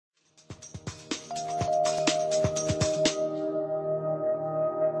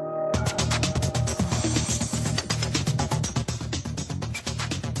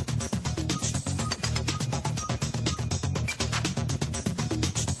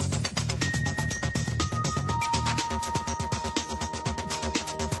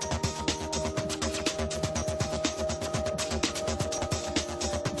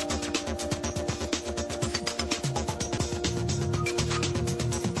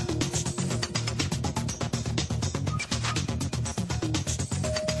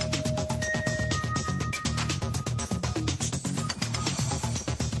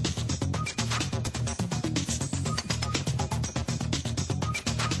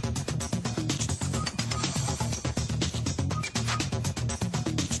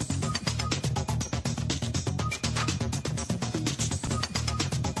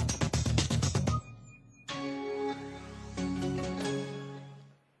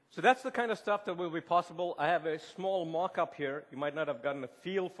So that's the kind of stuff that will be possible. I have a small mock-up here. You might not have gotten a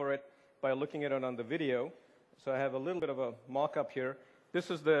feel for it by looking at it on the video. So I have a little bit of a mock-up here.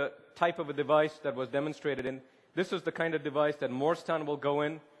 This is the type of a device that was demonstrated in. This is the kind of device that Moorestown will go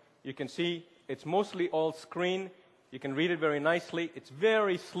in. You can see it's mostly all screen. You can read it very nicely. It's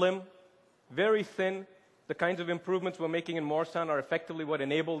very slim, very thin. The kinds of improvements we're making in Moorestown are effectively what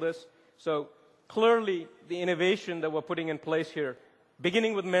enable this. So clearly, the innovation that we're putting in place here,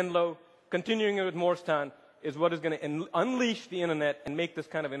 beginning with Menlo, continuing with Moorestown, is what is going to unleash the internet and make this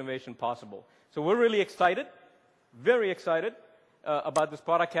kind of innovation possible. So we're really excited, very excited about this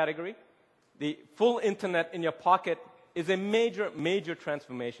product category. The full internet in your pocket is a major, major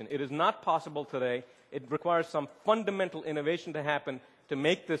transformation. It is not possible today. It requires some fundamental innovation to happen to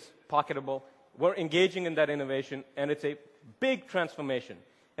make this pocketable. We're engaging in that innovation, and it's a big transformation.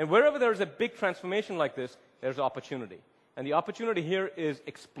 And wherever there is a big transformation like this, there's opportunity. And the opportunity here is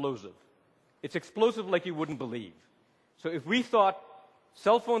explosive. It's explosive like you wouldn't believe. So if we thought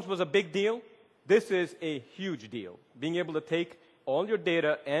cell phones was a big deal, this is a huge deal. Being able to take all your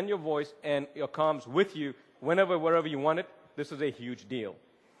data and your voice and your comms with you whenever, wherever you want it, this is a huge deal.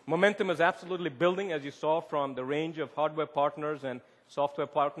 Momentum is absolutely building, as you saw from the range of hardware partners and software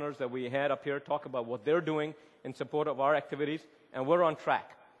partners that we had up here talk about what they're doing in support of our activities, and we're on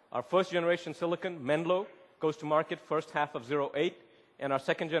track. Our first generation silicon, Menlo, goes to market first half of 08, and our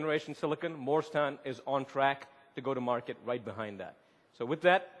second generation silicon, Moorestown, is on track to go to market right behind that. So with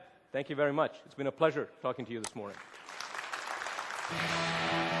that, thank you very much. It's been a pleasure talking to you this morning.